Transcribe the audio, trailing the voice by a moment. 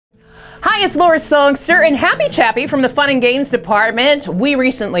Hi, it's Lora Songster and Happy Chappy from the Fun and Games Department. We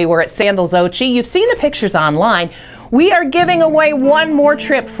recently were at Sandals Ochi. You've seen the pictures online. We are giving away one more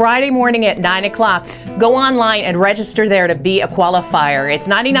trip Friday morning at 9 o'clock. Go online and register there to be a qualifier. It's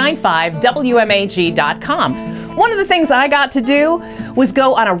 995wmag.com. One of the things I got to do was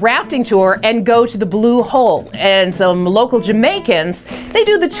go on a rafting tour and go to the Blue Hole. And some local Jamaicans, they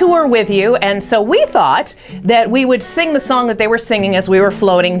do the tour with you. And so we thought that we would sing the song that they were singing as we were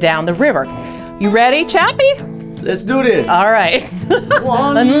floating down the river. You ready, Chappy? Let's do this. All right.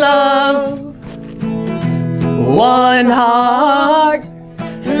 One love, one heart.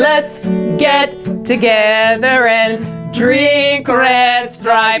 Let's get together and drink Red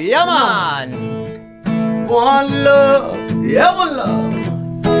Stripe. Come on. One love, yeah, one love,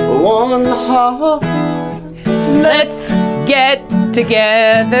 one heart. Let's get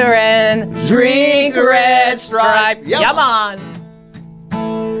together and drink Red Stripe. Come on.